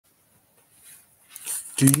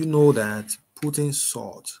Do you know that putting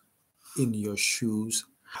salt in your shoes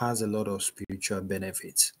has a lot of spiritual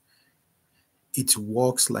benefits? It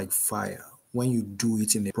works like fire when you do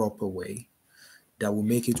it in a proper way that will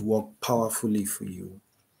make it work powerfully for you.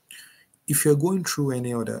 If you're going through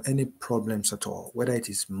any problems at all, whether it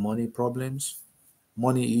is money problems,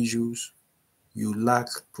 money issues, you lack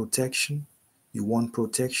protection, you want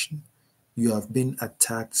protection, you have been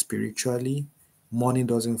attacked spiritually, money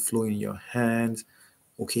doesn't flow in your hands,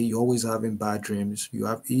 okay, you're always having bad dreams, you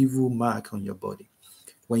have evil mark on your body.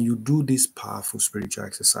 When you do this powerful spiritual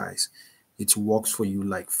exercise, it works for you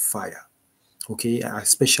like fire, okay,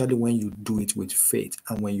 especially when you do it with faith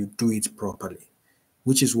and when you do it properly,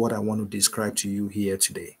 which is what I want to describe to you here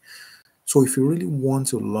today. So, if you really want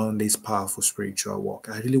to learn this powerful spiritual work,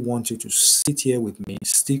 I really want you to sit here with me,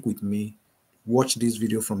 stick with me, watch this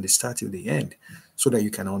video from the start to the end so that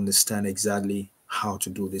you can understand exactly how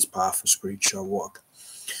to do this powerful spiritual work.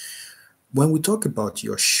 When we talk about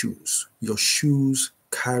your shoes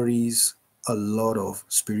carries a lot of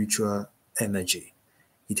spiritual energy.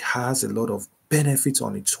 It has a lot of benefits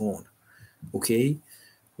on its own. Okay,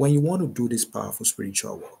 when you want to do this powerful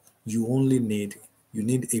spiritual work, you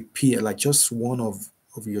need a pair, like just one of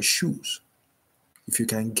your shoes. If you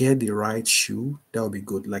can get the right shoe, that would be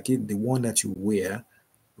good. Like the one that you wear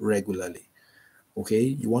regularly. Okay,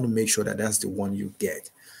 you want to make sure that that's the one you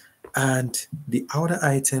get. And the other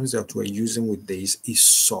items that we're using with this is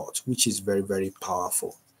salt, which is very, very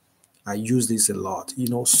powerful. I use this a lot. You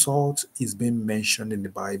know, salt is being mentioned in the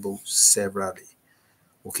Bible severally.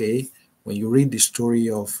 Okay, when you read the story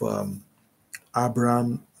of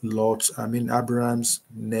Abraham's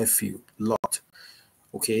nephew, Lot.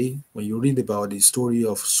 Okay, when you read about the story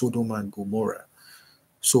of Sodom and Gomorrah,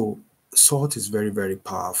 so salt is very, very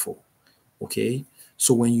powerful. Okay,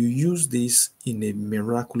 so when you use this in a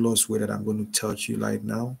miraculous way that I'm going to tell you right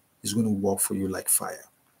now, it's going to work for you like fire.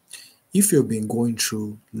 If you've been going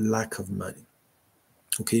through lack of money,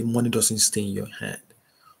 okay, money doesn't stay in your hand,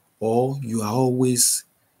 or you are always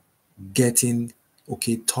getting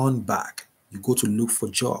turned back, you go to look for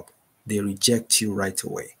job, they reject you right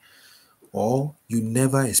away, or you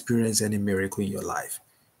never experience any miracle in your life,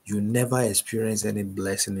 you never experience any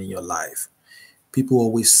blessing in your life, people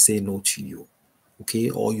always say no to you, okay,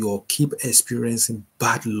 or you keep experiencing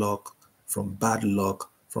bad luck from bad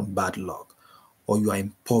luck from bad luck, or you are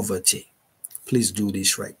in poverty, please do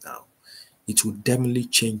this right now. It will definitely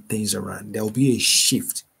change things around. There will be a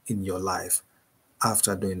shift in your life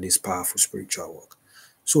after doing this powerful spiritual work.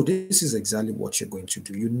 So this is exactly what you're going to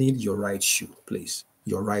do. You need your right shoe, please.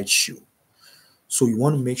 Your right shoe. So you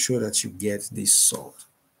want to make sure that you get this salt.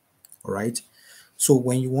 All right. So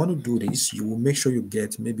when you want to do this, you will make sure you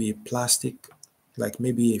get maybe a plastic, like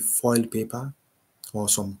maybe a foil paper or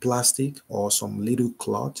some plastic or some little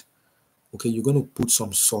cloth. Okay, you're going to put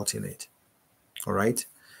some salt in it. All right.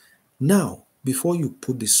 Now, before you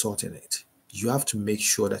put the salt in it, you have to make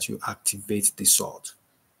sure that you activate the salt.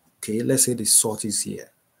 Okay, let's say the salt is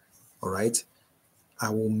here. All right. I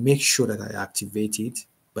will make sure that I activate it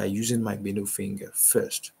by using my middle finger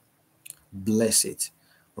first. Bless it.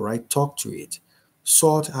 All right. Talk to it.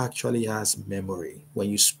 Salt actually has memory. When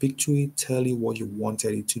you speak to it, tell it what you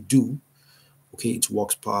wanted it to do. Okay, it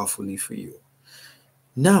works powerfully for you.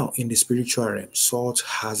 Now, in the spiritual realm, salt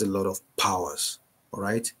has a lot of powers. All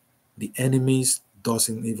right. The enemies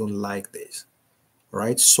doesn't even like this. All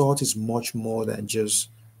right. Salt is much more than just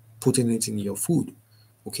putting it in your food.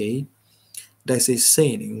 Okay. There's a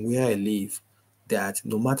saying in where I live that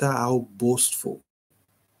no matter how boastful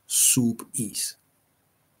soup is,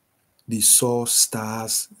 the salt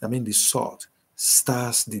stars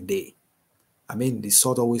the day. The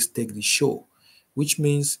salt always take the show, which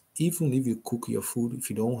means even if you cook your food, if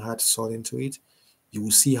you don't add salt into it, you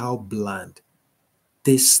will see how bland,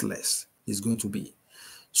 tasteless it's going to be.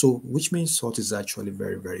 So, which means salt is actually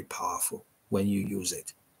very, very powerful when you use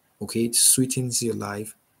it. Okay, it sweetens your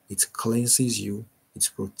life, it cleanses you,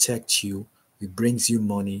 it protects you, it brings you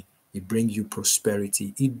money, it brings you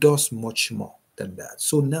prosperity. It does much more than that.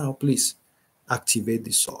 So now, please activate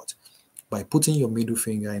the salt by putting your middle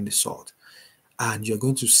finger in the salt, and you're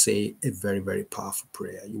going to say a very, very powerful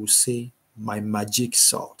prayer. You will say, "My magic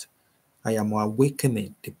salt, I am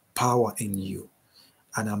awakening the power in you,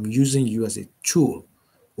 and I'm using you as a tool,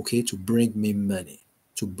 okay, to bring me money,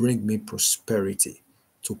 to bring me prosperity,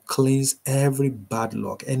 to cleanse every bad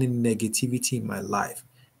luck, any negativity in my life,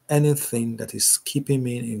 anything that is keeping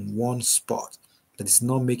me in one spot, that is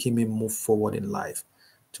not making me move forward in life.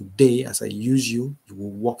 Today, as I use you, you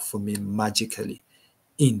will work for me magically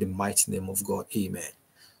in the mighty name of God. Amen."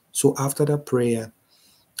 So after that prayer,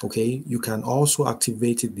 Okay, you can also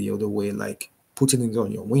activate it the other way, like putting it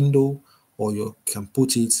on your window, or you can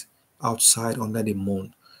put it outside under the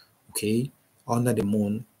moon. Okay, under the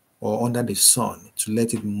moon or under the sun, to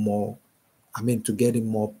let it more, to get it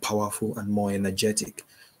more powerful and more energetic.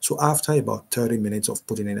 So after about 30 minutes of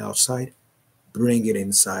putting it outside, bring it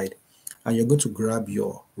inside, and you're going to grab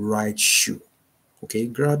your right shoe. Okay,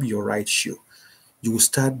 grab your right shoe. You will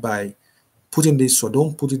start by putting this, so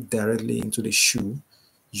don't put it directly into the shoe.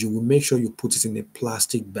 You will make sure you put it in a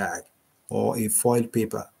plastic bag or a foil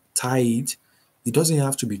paper. Tie it. It doesn't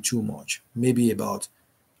have to be too much. Maybe about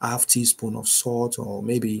half teaspoon of salt, or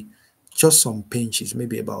maybe just some pinches,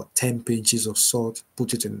 maybe about 10 pinches of salt.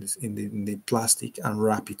 Put it in the plastic and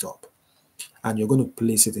wrap it up. And you're going to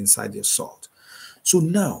place it inside your salt. So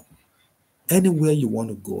now, anywhere you want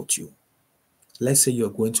to go to, let's say you're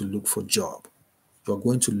going to look for job, you're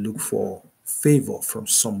going to look for favor from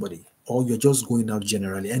somebody, or you're just going out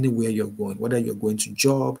generally, anywhere you're going, whether you're going to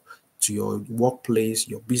job, to your workplace,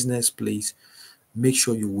 your business place, make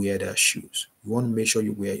sure you wear their shoes. You want to make sure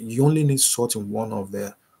you only need salt in one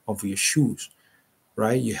of your shoes,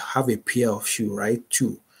 right? You have a pair of shoe, right?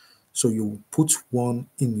 Two. So you put one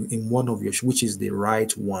in one of your shoes, which is the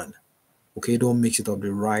right one. Okay, don't mix it up.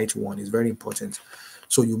 The right one is very important.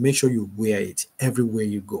 So you make sure you wear it everywhere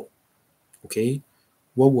you go. Okay,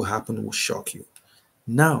 what will happen will shock you.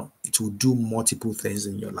 Now, it will do multiple things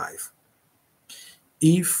in your life.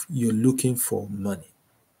 If you're looking for money,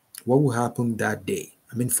 what will happen that day?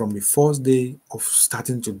 From the first day of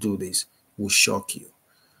starting to do this, will shock you.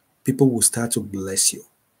 People will start to bless you.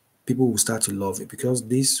 People will start to love you, because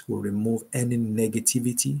this will remove any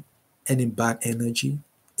negativity, any bad energy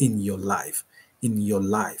in your life.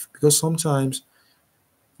 Because sometimes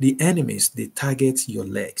the enemies, they target your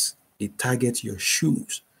legs, they target your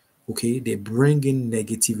shoes. Okay, they bring in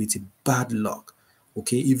negativity, bad luck,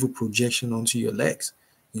 okay, evil projection onto your legs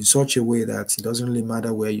in such a way that it doesn't really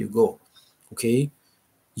matter where you go. Okay,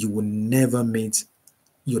 you will never meet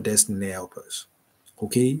your destiny helpers.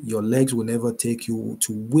 Okay, your legs will never take you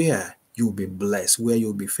to where you'll be blessed, where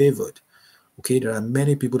you'll be favored. Okay, there are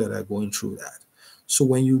many people that are going through that. So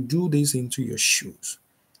when you do this into your shoes,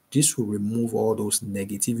 this will remove all those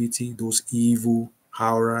negativity, those evil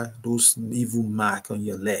aura, those evil mark on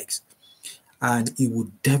your legs. And it will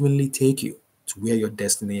definitely take you to where your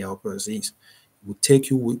destiny helpers is. It will take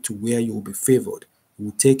you to where you will be favored. It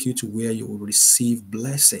will take you to where you will receive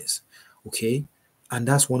blessings. Okay? And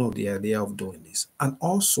that's one of the idea of doing this. And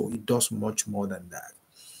also, it does much more than that.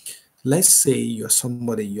 Let's say you're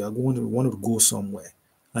somebody, you are going to want to go somewhere,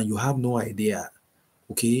 and you have no idea,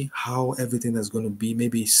 okay, how everything is going to be.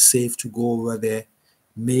 Maybe it's safe to go over there.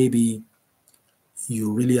 Maybe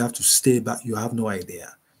you really have to stay back. You have no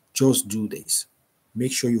idea. Just do this.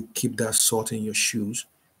 Make sure you keep that salt in your shoes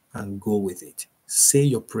and go with it. Say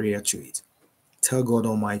your prayer to it. Tell God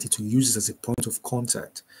Almighty to use it as a point of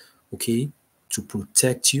contact, okay, to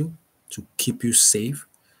protect you, to keep you safe,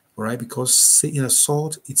 all right? Because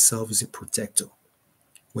salt itself is a protector.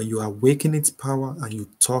 When you awaken its power and you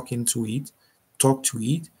talk to it,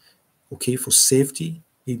 okay, for safety,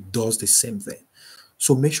 it does the same thing.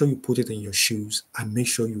 So make sure you put it in your shoes and make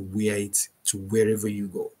sure you wear it to wherever you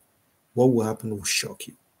go. What will happen will shock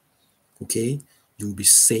you. Okay, you'll be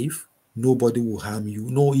safe. Nobody will harm you.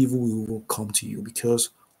 No evil will come to you, because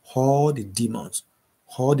all the demons,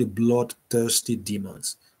 all the bloodthirsty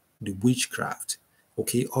demons, the witchcraft,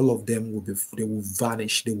 okay, all of them they will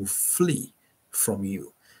vanish. They will flee from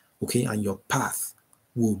you. Okay, and your path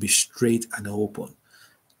will be straight and open.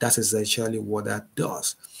 That's essentially what that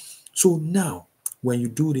does. So now, when you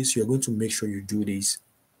do this, you're going to make sure you do this.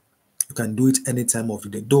 You can do it any time of the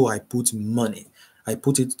day. Though I put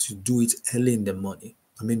it to do it early in the morning.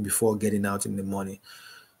 Before getting out in the morning.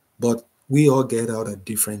 But we all get out at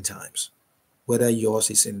different times. Whether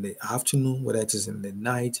yours is in the afternoon, whether it is in the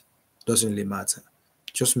night, doesn't really matter.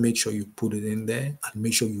 Just make sure you put it in there and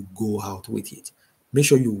make sure you go out with it. Make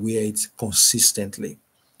sure you wear it consistently.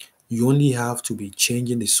 You only have to be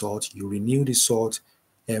changing the salt. You renew the salt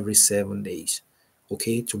every 7 days,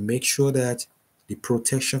 okay, to make sure that the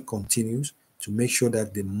protection continues, to make sure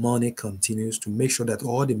that the money continues, to make sure that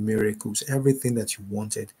all the miracles, everything that you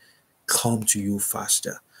wanted, come to you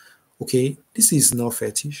faster. Okay, this is not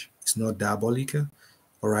fetish, it's not diabolical.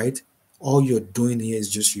 All right, all you're doing here is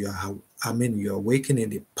just you're awakening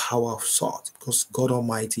the power of salt, because God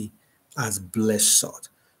Almighty has blessed salt.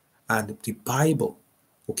 And the Bible,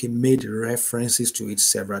 okay, made references to it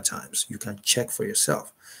several times. You can check for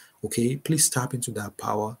yourself. Okay, please tap into that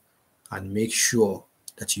power and make sure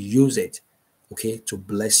that you use it, okay, to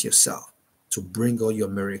bless yourself, to bring all your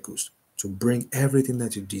miracles, to bring everything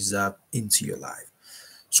that you deserve into your life.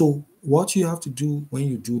 So what you have to do when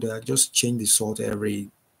you do that, just change the salt every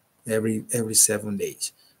 7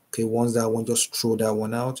 days. Okay, once that one, just throw that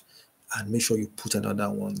one out and make sure you put another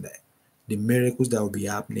one there. The miracles that will be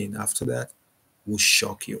happening after that will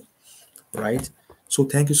shock you, right? So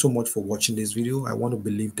thank you so much for watching this video. I want to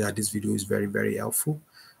believe that this video is very, very helpful.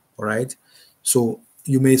 All right. So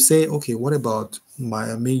you may say, okay, what about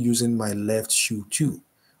me using my left shoe too?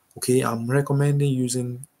 Okay, I'm recommending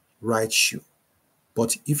using right shoe.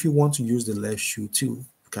 But if you want to use the left shoe too,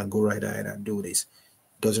 you can go right ahead and do this.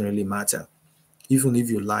 It doesn't really matter. Even if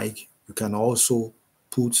you like, you can also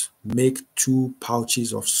make two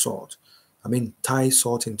pouches of salt. I mean, tie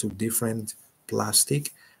salt into different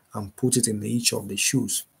plastic and put it in each of the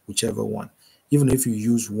shoes, whichever one. Even if you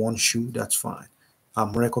use one shoe, that's fine.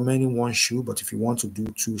 I'm recommending one shoe, but if you want to do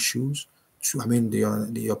two shoes, I mean,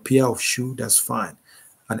 your pair of shoe, that's fine.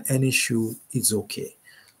 And any shoe is okay.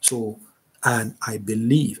 So, and I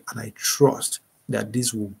believe and I trust that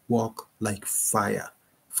this will work like fire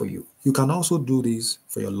for you. You can also do this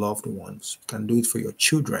for your loved ones. You can do it for your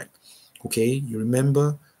children. Okay, you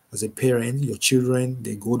remember as a parent, your children,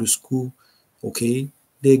 they go to school, okay,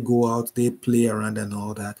 they go out, they play around and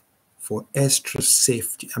all that. For extra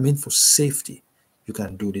safety, I mean, for safety, you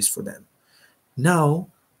can do this for them. Now,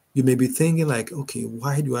 you may be thinking, like, okay,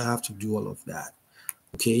 why do I have to do all of that?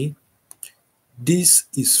 Okay, this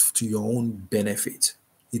is to your own benefit.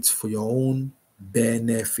 It's for your own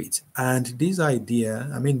benefit. And this idea,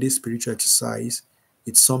 I mean, this spiritual exercise,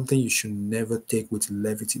 it's something you should never take with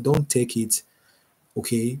levity. Don't take it,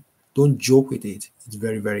 okay? Don't joke with it. It's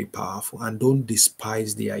very, very powerful. And don't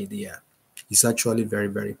despise the idea. It's actually very,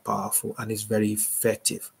 very powerful and it's very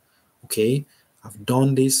effective. Okay, I've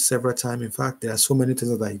done this several times. In fact, there are so many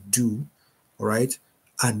things that I do, all right,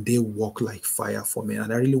 and they work like fire for me.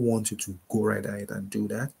 And I really want you to go right ahead and do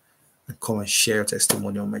that and come and share your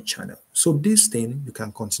testimony on my channel. So this thing, you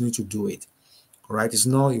can continue to do it. All right, it's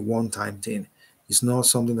not a one-time thing. It's not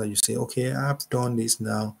something that you say, okay, I've done this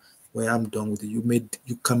now, where I'm done with it.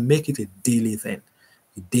 You can make it a daily thing,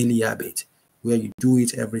 a daily habit, where you do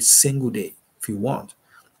it every single day if you want.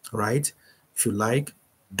 Right? If you like,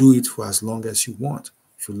 do it for as long as you want.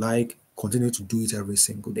 If you like, continue to do it every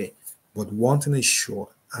single day. But one thing is sure,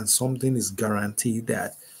 and something is guaranteed,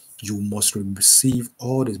 that you must receive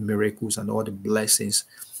all the miracles and all the blessings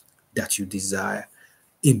that you desire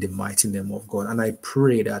in the mighty name of God. And I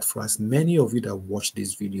pray that for as many of you that watch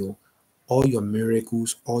this video, all your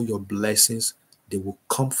miracles, all your blessings, they will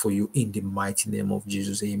come for you in the mighty name of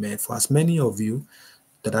Jesus. Amen. For as many of you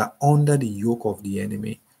that are under the yoke of the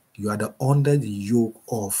enemy, you are under the yoke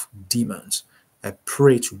of demons. I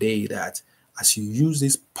pray today that as you use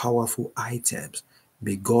these powerful items,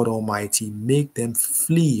 may God Almighty make them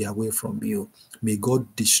flee away from you. May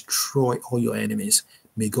God destroy all your enemies.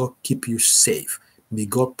 May God keep you safe. May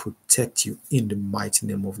God protect you in the mighty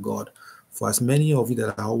name of God. For as many of you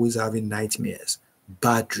that are always having nightmares,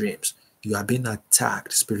 bad dreams, you are being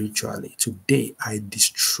attacked spiritually. Today, I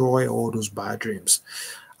destroy all those bad dreams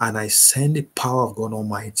and I send the power of God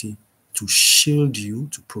Almighty to shield you,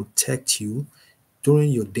 to protect you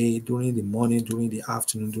during your day, during the morning, during the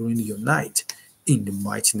afternoon, during your night, in the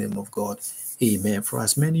mighty name of God. Amen. For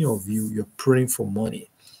as many of you, you're praying for money,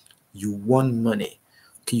 you want money,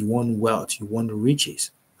 okay, you want wealth, you want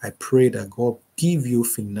riches. I pray that God give you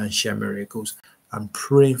financial miracles. I'm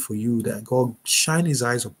praying for you that God shine his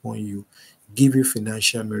eyes upon you, give you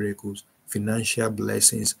financial miracles, financial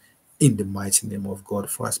blessings in the mighty name of God.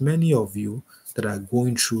 For as many of you that are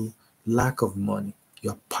going through lack of money,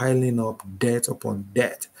 you're piling up debt upon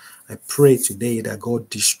debt. I pray today that God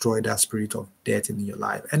destroy that spirit of debt in your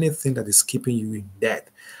life. Anything that is keeping you in debt,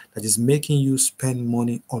 that is making you spend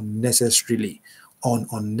money unnecessarily on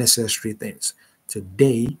unnecessary things.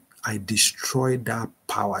 Today, I destroy that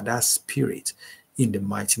power, that spirit in the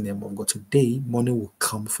mighty name of God. Today, money will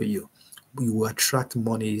come for you. You will attract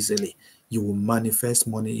money easily. You will manifest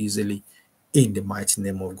money easily in the mighty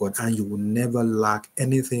name of God. And you will never lack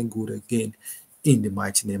anything good again in the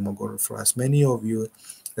mighty name of God. For as many of you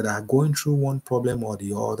that are going through one problem or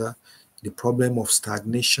the other, the problem of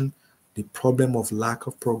stagnation, the problem of lack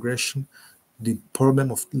of progression, the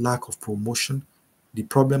problem of lack of promotion, the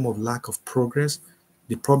problem of lack of progress,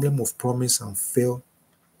 the problem of promise and fail,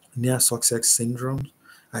 near success syndrome,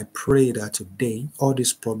 I pray that today all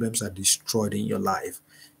these problems are destroyed in your life.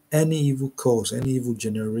 Any evil cause, any evil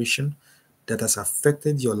generation that has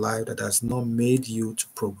affected your life, that has not made you to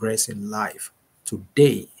progress in life,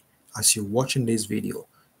 today, as you're watching this video,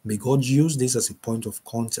 may God use this as a point of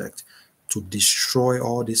contact to destroy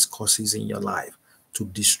all these causes in your life, to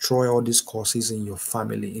destroy all these curses in your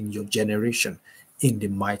family, in your generation, in the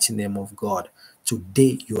mighty name of God.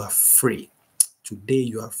 Today you are free. Today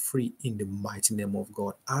you are free in the mighty name of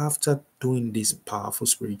God. After doing this powerful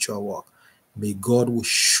spiritual work, may God will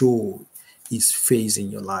show his face in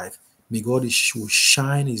your life. May God will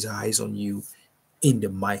shine his eyes on you in the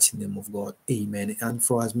mighty name of God. Amen. And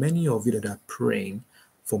for as many of you that are praying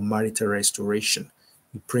for marital restoration,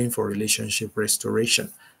 you're praying for relationship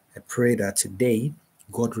restoration, I pray that today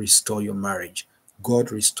God restore your marriage.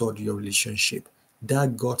 God restored your relationship.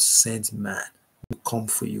 That God sent man will come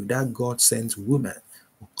for you. That God sent woman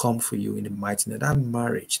will come for you in the mighty name. That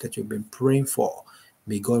marriage that you've been praying for,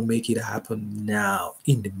 may God make it happen now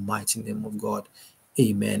in the mighty name of God.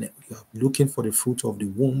 Amen. You are looking for the fruit of the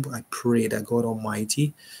womb. I pray that God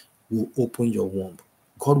Almighty will open your womb.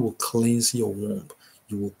 God will cleanse your womb.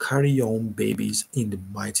 You will carry your own babies in the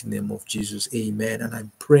mighty name of Jesus. Amen. And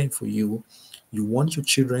I'm praying for you. You want your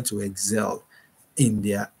children to excel in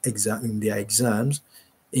their exams,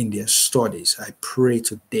 in their studies. I pray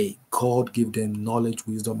today, God give them knowledge,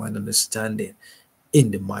 wisdom, and understanding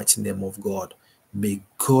in the mighty name of God. May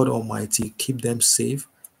God Almighty keep them safe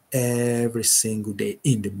every single day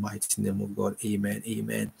in the mighty name of God. Amen.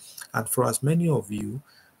 Amen. And for as many of you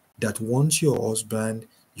that want your husband,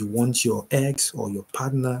 you want your ex or your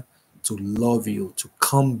partner to love you, to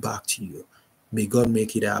come back to you, may God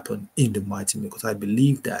make it happen in the mighty name. Because I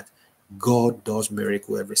believe that God does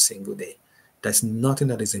miracle every single day. There's nothing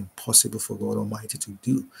that is impossible for God Almighty to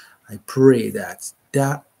do. I pray that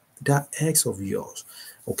that ex of yours,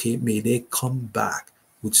 okay, may they come back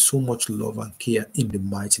with so much love and care in the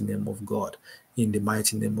mighty name of God. In the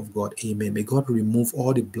mighty name of God, amen. May God remove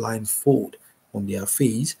all the blindfold on their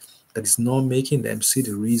face that is not making them see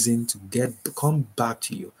the reason to come back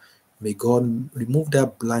to you. May God remove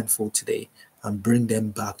that blindfold today and bring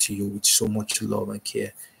them back to you with so much love and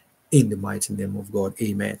care in the mighty name of God.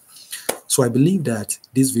 Amen. So I believe that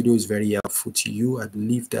this video is very helpful to you. I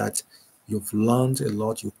believe that you've learned a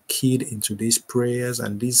lot. You keyed into these prayers,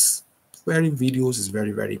 and these very videos is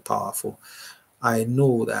very, very powerful. I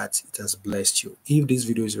know that it has blessed you. If this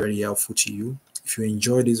video is very helpful to you, if you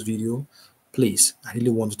enjoy this video, please, I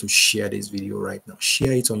really want you to share this video right now.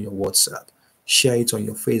 Share it on your WhatsApp, share it on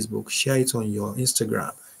your Facebook, share it on your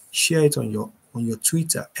Instagram, share it on your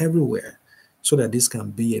Twitter, everywhere, so that this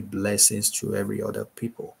can be a blessing to every other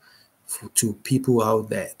people, to people out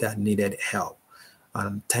there that needed help.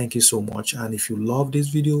 And thank you so much. And if you love this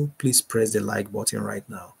video, please press the like button right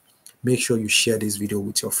now. Make sure you share this video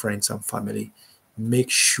with your friends and family. Make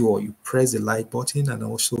sure you press the like button, and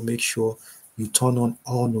also make sure you turn on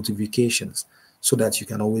all notifications so that you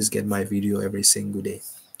can always get my video every single day.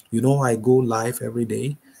 You know, I go live every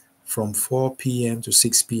day from 4 p.m. to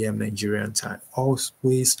 6 p.m. Nigerian time.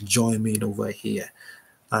 Always join me over here,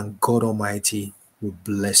 and God Almighty will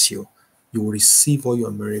bless you. You will receive all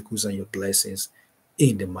your miracles and your blessings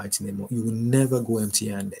in the mighty name of. You will never go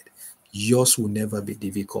empty-handed. Yours will never be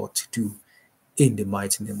difficult to do in the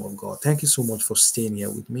mighty name of God. Thank you so much for staying here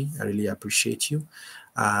with me. I really appreciate you,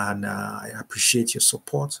 and I appreciate your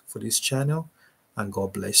support for this channel, and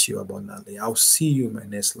God bless you abundantly. I'll see you in my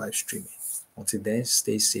next live streaming. Until then,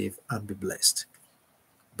 stay safe and be blessed.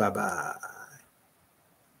 Bye bye.